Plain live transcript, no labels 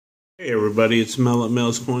Hey everybody, it's Mel at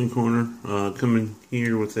Mel's Coin Corner, coming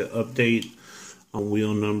here with an update on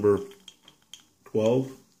wheel number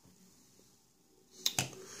 12.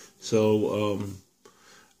 So,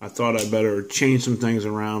 I thought I better change some things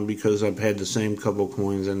around because I've had the same couple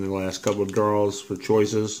coins in the last couple of draws for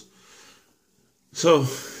choices. So,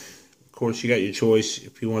 of course, you got your choice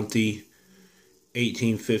if you want the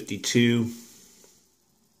 1852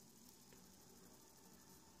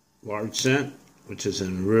 large cent, which is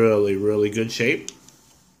in really good shape.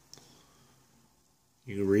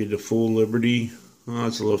 You can read the full Liberty. Oh,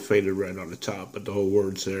 it's a little faded red on the top, but the whole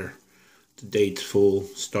word's there. The date's full,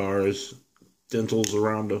 stars, dentals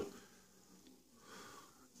around the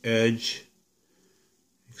edge.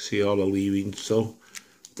 You can see all the leaving. So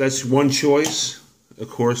that's one choice. Of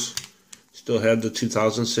course, still have the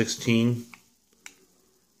 2016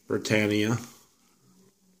 Britannia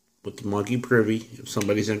with the monkey privy, if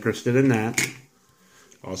somebody's interested in that.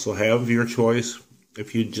 Also have your choice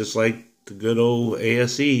if you just like the good old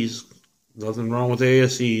ASEs. Nothing wrong with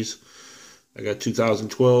ASEs. I got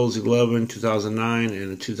 2012's 11, 2009,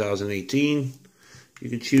 and a 2018 you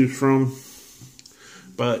can choose from.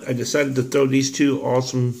 But I decided to throw these two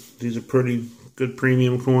awesome, these are pretty good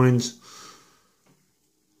premium coins.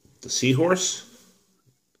 The Seahorse,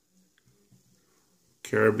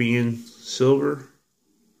 Caribbean Silver,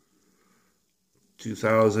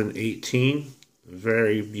 2018.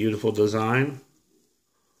 Very beautiful design.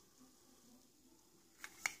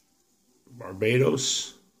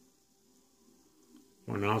 Barbados,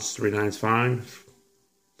 1 ounce, 3/9 fine.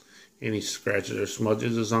 Any scratches or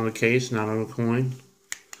smudges is on the case, not on the coin.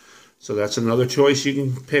 So that's another choice you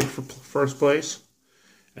can pick for first place.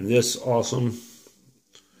 And this awesome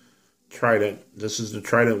Trident. This is the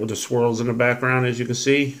Trident with the swirls in the background, as you can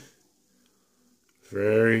see.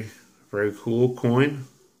 Very cool coin.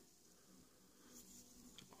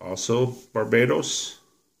 Also, Barbados,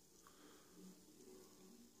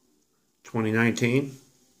 2019.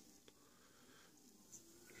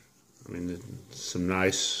 I mean, some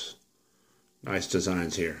nice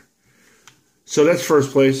designs here. So that's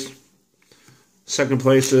first place. Second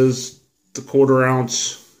place is the 1/4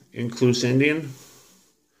 ounce Incluse Indian.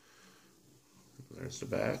 There's the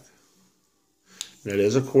back. That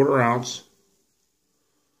is a 1/4 ounce.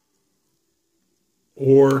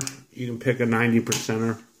 Or you can pick a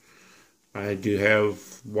 90%er. I do have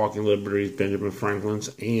Walking Liberties, Benjamin Franklin's,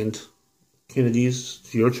 and Kennedy's.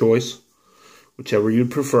 It's your choice, whichever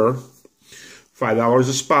you'd prefer. $5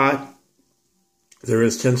 a spot. There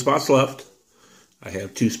is 10 spots left. I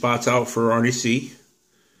have 2 spots out for RDC.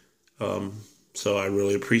 So I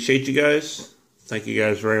really appreciate you guys. Thank you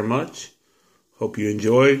guys very much. Hope you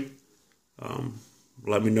enjoyed.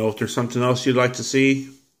 Let me know if there's something else you'd like to see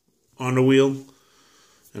on the wheel,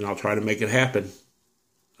 and I'll try to make it happen.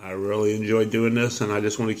 I really enjoy doing this, and I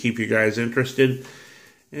just want to keep you guys interested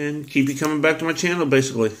and keep you coming back to my channel,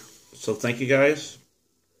 basically. So thank you guys.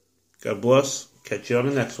 God bless. Catch you on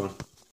the next one.